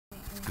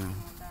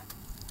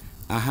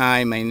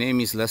Hi, my name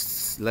is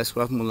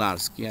Lesław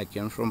Mularski. I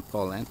came from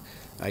Poland.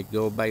 I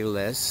go by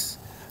Les.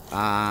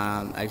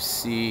 I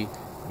see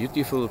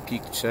beautiful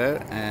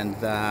picture, and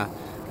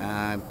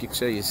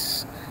picture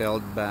is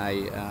held by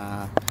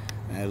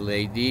a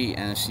lady,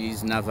 and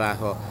she's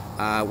Navajo.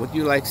 Would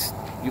you like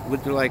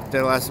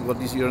tell us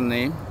what is your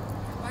name?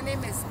 My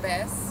name is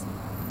Bess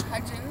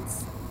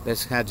Hudgens.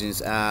 Bess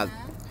Hudgens.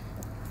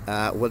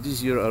 Uh-huh. What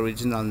is your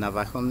original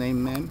Navajo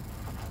name, ma'am?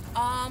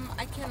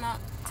 I cannot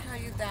tell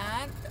you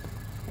that.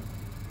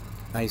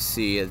 I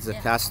see. It's a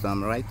Yeah.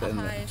 custom, right? It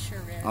sure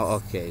is. Oh,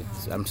 okay.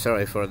 So I'm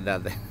sorry for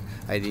that.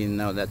 I didn't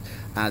know that.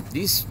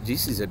 This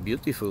is a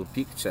beautiful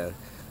picture.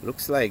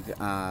 Looks like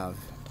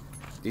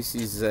this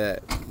is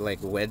like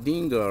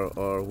wedding,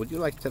 or would you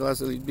like to tell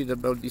us a little bit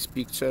about this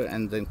picture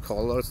and then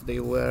colors they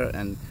wear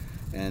and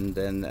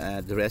then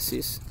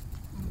dresses?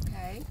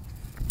 Okay.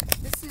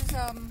 This is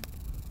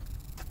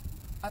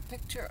a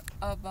picture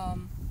of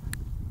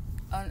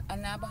a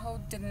Navajo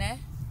Dene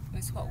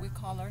is what we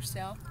call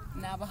ourselves,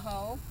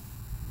 Navajo.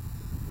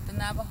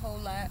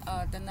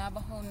 The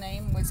Navajo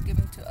name was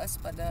given to us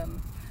by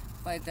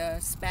the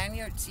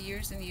Spaniards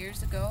years and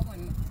years ago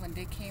when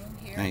they came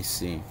here. I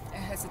see.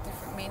 It has a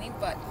different meaning,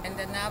 but in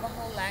the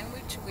Navajo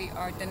language, we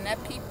are Dene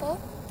people.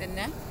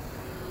 Dene.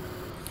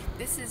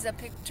 This is a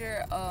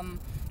picture of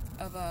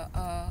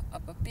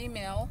a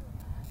female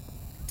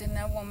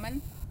Dene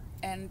woman,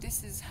 and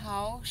this is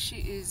how she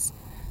is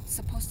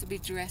supposed to be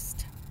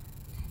dressed.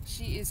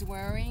 She is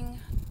wearing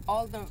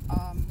all the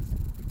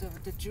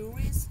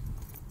jewelries,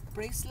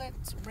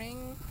 bracelets,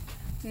 ring,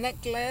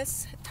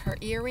 necklace, her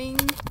earring,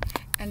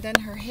 and then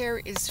her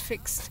hair is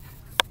fixed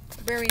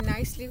very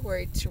nicely where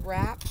it's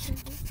wrapped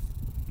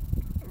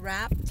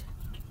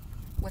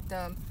with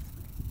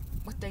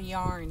the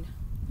yarn.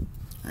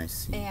 I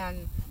see.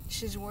 And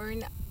she's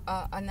wearing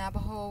a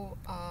Navajo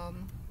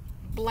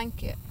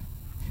blanket.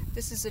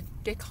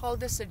 They call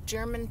this a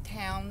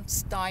Germantown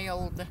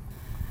styled.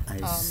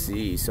 I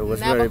see. So it was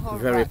Navajo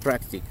very wrap.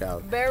 practical.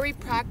 Very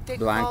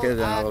practical. Blanket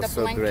and also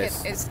the blanket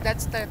dress.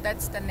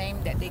 that's the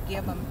name that they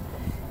give them.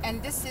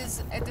 And this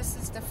is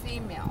the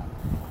female.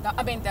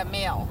 The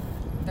male,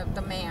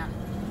 the man,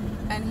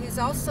 and he's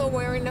also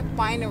wearing a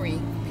finery.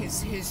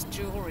 His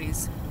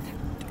jewelries.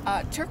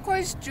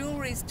 Turquoise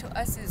jewelries to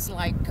us is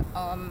like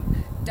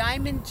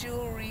diamond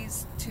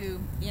jewelries to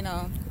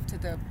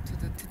the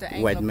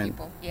White Anglo men.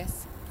 people.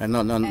 Yes. No,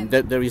 And-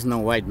 there is no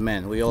white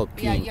man. We all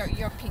pink. Yeah,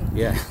 you're pink.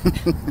 Yeah.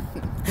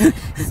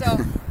 So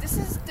this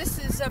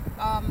is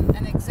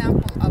an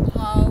example of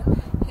how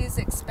he's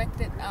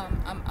expected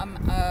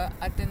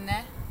a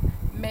Dene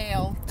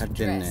male to A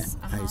Dene, dress.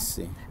 I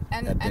see.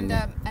 And A and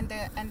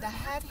Dene. the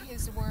hat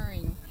he's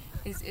wearing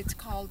it's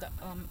called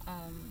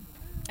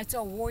it's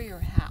a warrior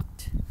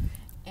hat.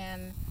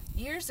 And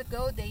years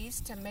ago they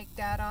used to make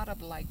that out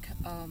of like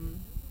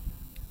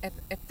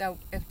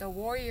if the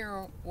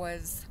warrior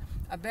was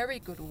a very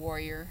good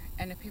warrior,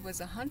 and if he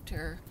was a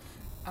hunter,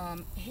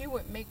 he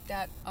would make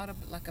that out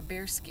of like a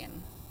bear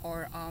skin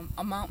or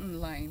a mountain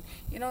lion.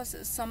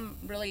 Some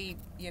really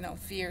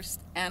fierce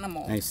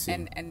animal. I see.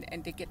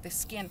 And they get the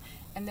skin,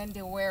 and then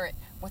they wear it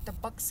with the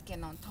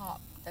buckskin on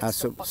top. That's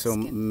the So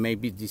buckskin.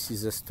 maybe this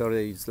is a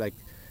story. It's like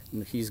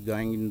he's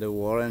going in the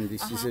war, and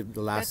this is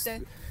the last.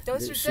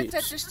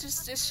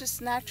 It's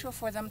just natural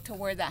for them to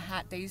wear that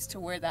hat. They used to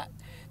wear that.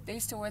 They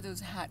used to wear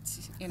those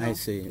hats. I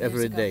see. years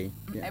Every ago. day.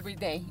 Yeah. Every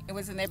day. It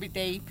was an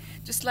everyday,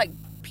 just like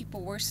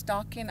people wear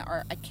stocking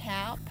or a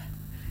cap.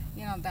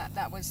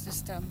 That was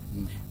just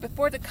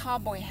before the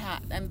cowboy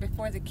hat and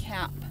before the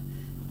cap.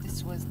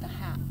 This was the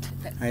hat.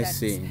 I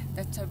see.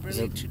 That's a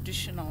really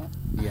traditional.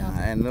 Yeah,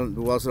 and it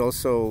was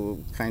also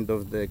kind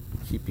of the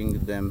keeping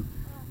them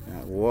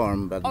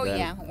warm, but Oh then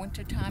yeah,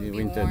 wintertime. in be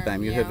winter warm,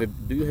 time. yeah.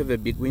 Do you have a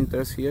big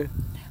winters here?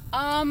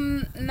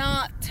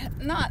 Not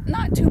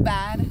too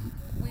bad.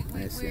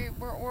 I see.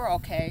 We're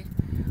okay.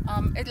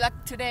 It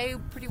like today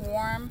pretty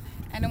warm,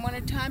 and in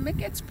wintertime it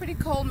gets pretty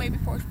cold, maybe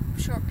for a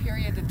short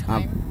period of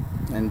time.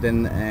 And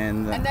then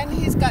And then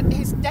he's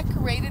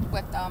decorated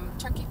with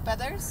turkey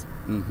feathers,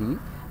 mhm.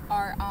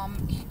 or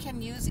he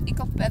can use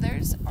eagle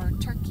feathers or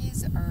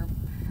turkeys or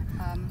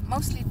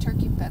mostly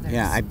turkey feathers.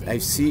 Yeah, They I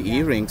use- see yeah.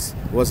 earrings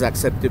was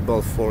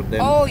acceptable for them.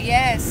 Oh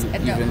yes,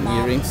 Even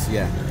earrings,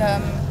 yeah.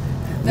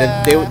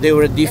 They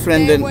were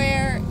different than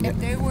if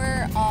they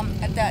were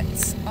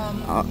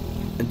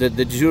that's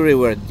the jury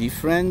were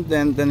different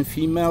than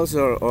females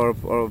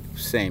or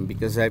same,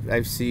 because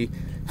I see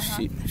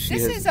she this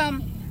has, is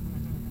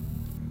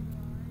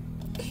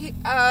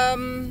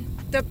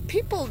the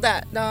people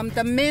that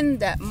the men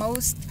that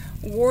most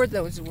wore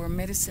those were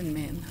medicine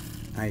men.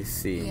 I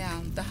see. Yeah,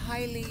 the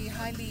highly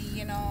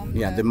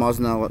Yeah, the most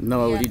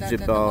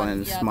knowledgeable one-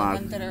 and yeah,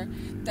 smart. the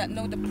one that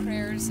know the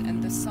prayers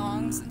and the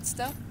songs and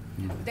stuff.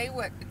 They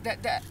would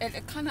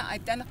it kind of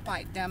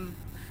identified them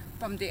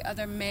from the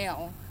other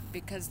male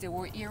because they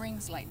wore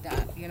earrings like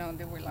that.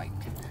 They were like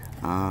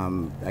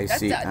I that's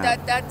see.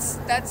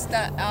 that's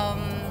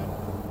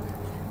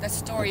the the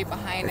story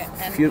behind it.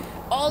 And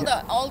all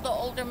the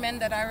older men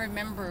that I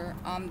remember,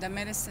 the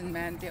medicine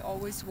men, they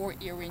always wore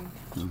earring.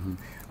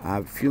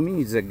 A few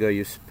minutes ago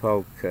you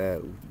spoke,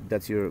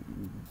 that's your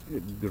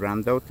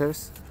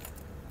granddaughters?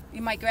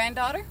 My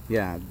granddaughter?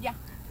 Yeah. Yeah.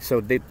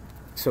 So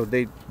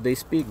they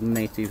speak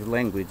native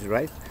language,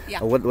 right?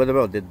 Yeah. What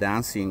about the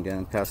dancing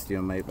and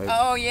costume?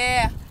 Oh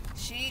yeah,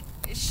 she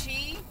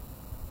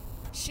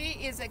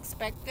is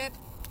expected.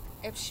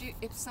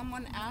 If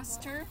someone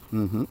asked her,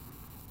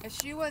 if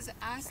she was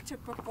asked to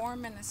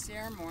perform in a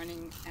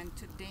ceremony and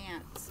to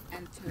dance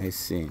and to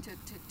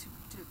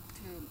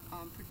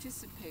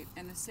participate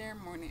in a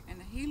ceremony,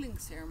 in a healing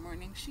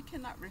ceremony, she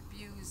cannot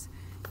refuse.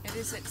 It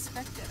is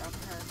expected of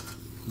her,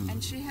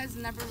 and she has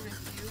never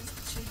refused.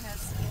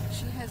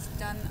 She has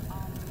done.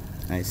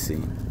 I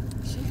see.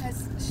 She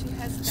has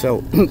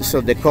So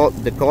so the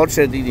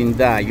culture didn't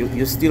die.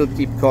 You still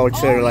keep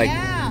culture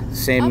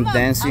same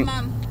dancing.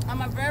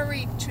 I'm a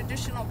very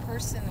traditional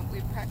person.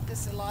 We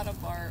practice a lot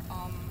of our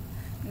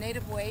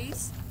native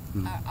ways.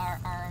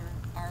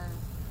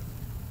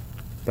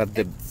 But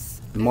the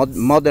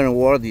modern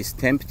world is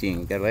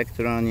tempting,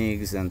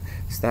 electronics and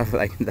stuff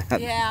like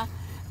that. Yeah.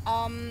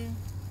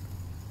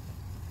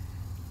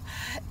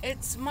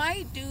 It's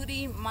my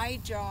duty, my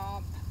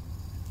job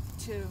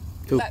to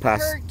let pass.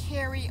 her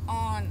carry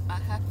on. I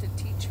have to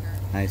teach her.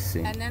 I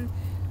see. And then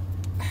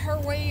her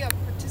way of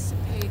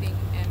participating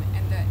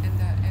in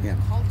the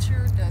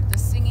culture, the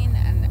singing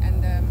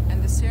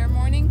and the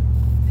ceremony,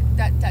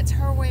 that's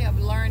her way of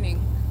learning.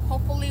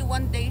 Hopefully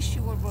one day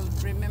she will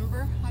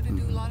remember how to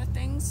do a lot of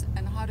things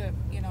and how to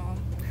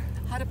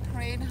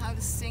pray and how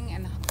to sing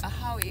and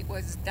how it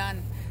was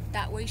done.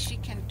 That way she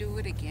can do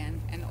it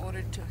again in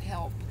order to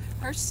help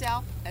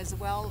herself as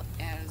well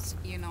as,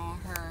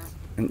 her.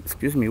 And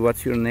excuse me,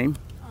 what's your name?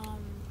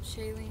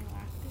 Shailene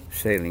Lactic.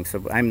 Shailene.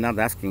 So I'm not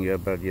asking you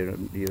about your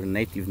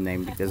native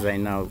name because I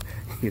know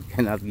you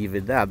cannot give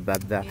it up,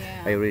 but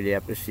I really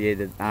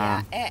appreciate it.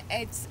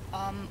 It's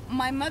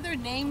my mother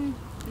named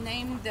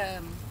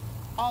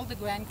all the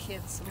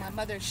grandkids. My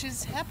mother, she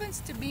happens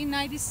to be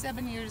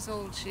 97 years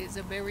old. She's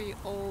a very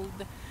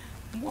old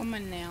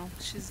woman now.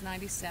 She's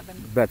 97.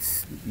 But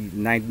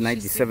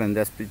 97,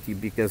 that's pretty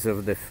because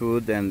of the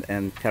food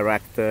and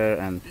character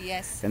and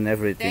yes, and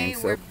everything.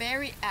 They were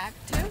very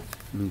active.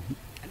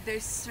 They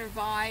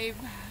survive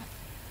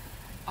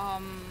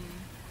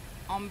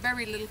on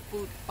very little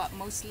food, but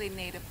mostly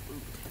native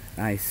food.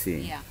 I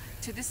see. Yeah.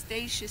 To this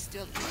day, she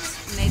still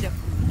eats native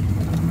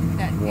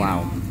food.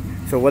 Wow.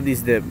 So what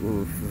is the?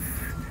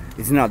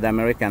 It's not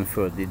American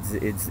food.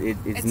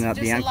 It's not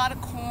just a lot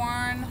of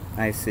corn.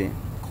 I see.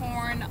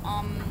 Corn,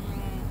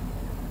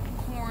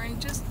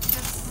 just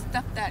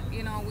stuff that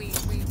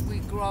we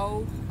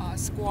grow,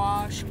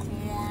 squash,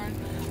 corn.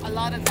 A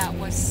lot of that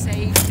was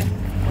saved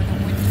for the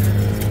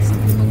winter, so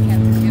people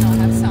can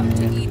have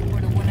something to eat for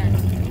the winter.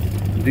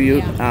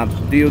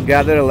 Do you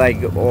gather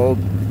like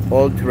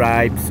all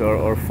tribes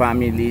or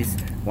families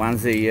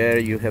once a year?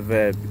 You have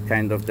a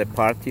kind of the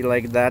party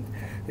like that.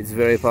 It's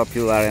very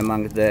popular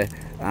among the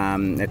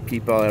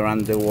people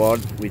around the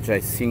world, which I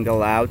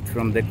single out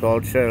from the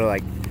culture,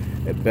 like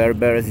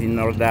Berbers in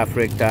North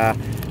Africa.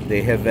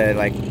 They have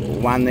like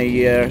one a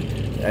year.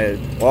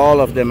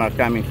 All of them are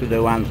coming to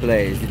the one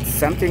place. It's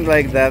something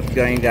like that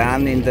going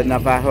on in the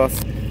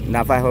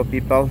Navajo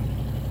people.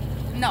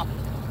 No.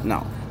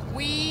 No.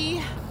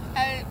 We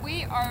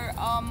are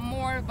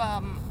more of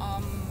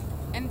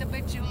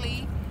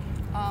individually.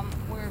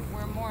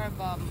 We're more of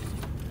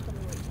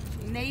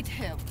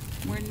native.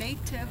 We're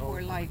native.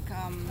 We're like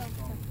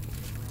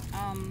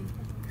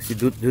See,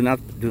 do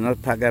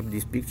not pack up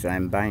this picture.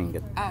 I'm buying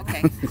it.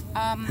 Okay.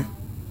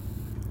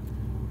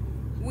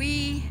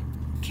 We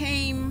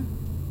came.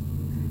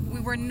 We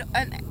were.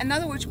 In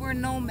other words, we're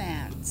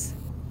nomads.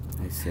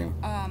 I see.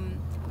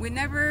 We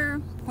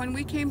never. When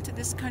we came to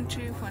this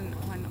country, when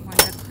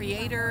the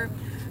Creator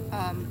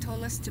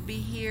told us to be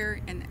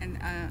here and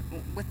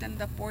within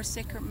the 4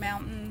 sacred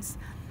mountains,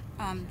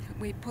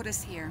 we put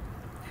us here.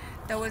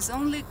 There was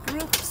only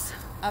groups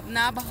of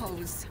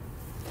Navajos,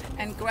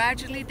 and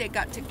gradually they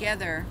got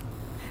together.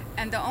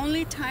 And the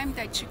only time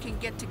that you can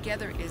get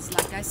together is,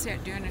 like I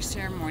said, during a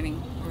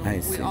ceremony.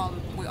 We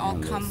all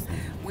come,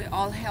 we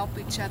all help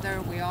each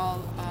other. We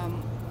all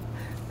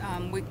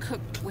we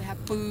cook, we have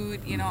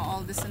food,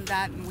 all this and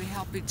that, and we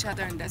help each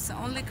other. And that's the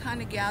only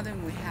kind of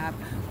gathering we have.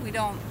 We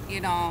don't, we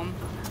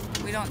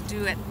don't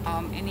do it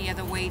any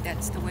other way.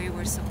 That's the way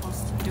we're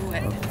supposed to do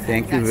it.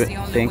 Thank you. That's the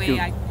only way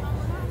you.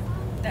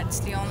 That's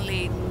the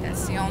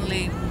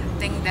only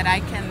thing that I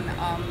can.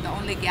 The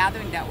only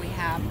gathering that we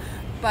have,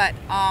 but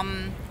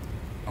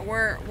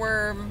we're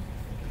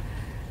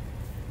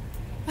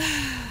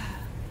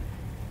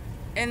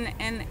in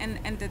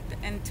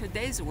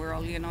today's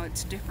world,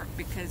 it's different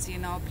because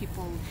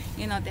people,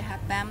 they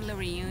have family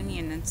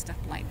reunion and stuff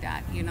like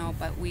that,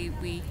 but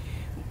we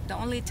The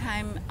only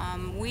time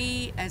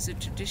we, as a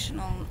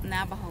traditional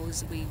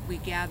Navajos, we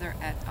gather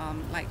at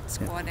like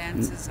squaw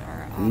dances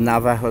or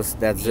Navajos,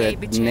 that's a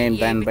name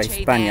done by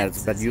Yebiche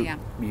Spaniards, but dances,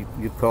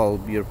 you call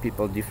your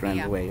people different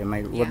Yeah. way. Am I?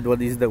 Yeah.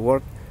 What is the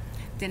word?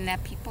 Dene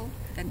people,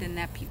 the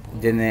Dene people.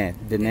 Dene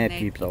Dene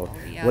people.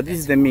 yeah, What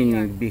is that's the who we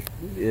meaning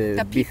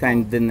The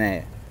behind people.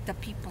 Dene? The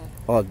people.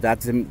 Oh,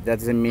 that's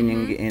the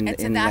meaning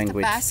It's in an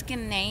language.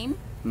 Athabascan name.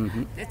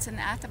 Mhm. It's an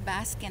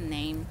Athabascan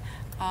name.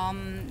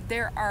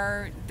 There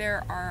are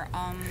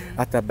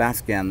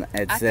Athabascan.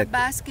 It's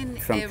Athabascan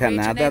from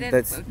Canada. originated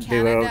That's with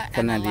they were Canada and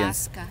Canadians.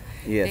 Alaska.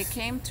 Yes.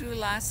 They came through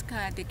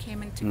Alaska. They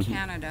came into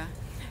Canada.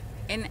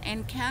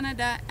 In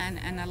Canada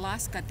and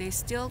Alaska, they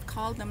still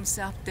call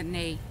themselves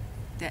Dene.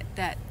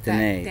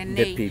 Dene,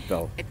 the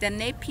people.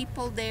 Dene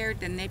people there,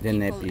 Dene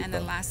Dene people in people.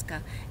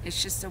 Alaska.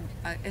 It's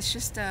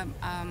just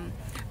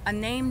a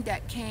name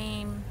that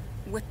came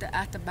with the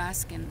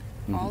Athabascan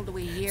all the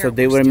way here. So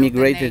they We're were still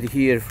migrated Dene.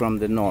 here from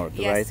the north,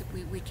 Yes,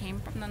 right? we came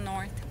from the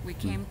north. We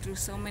came through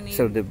so many.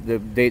 So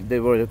they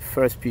were the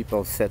first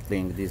people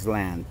settling this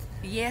land.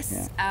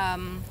 Yes,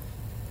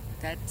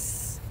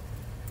 that's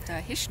the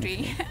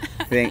history.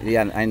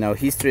 Yeah, I know.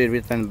 History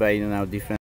written by different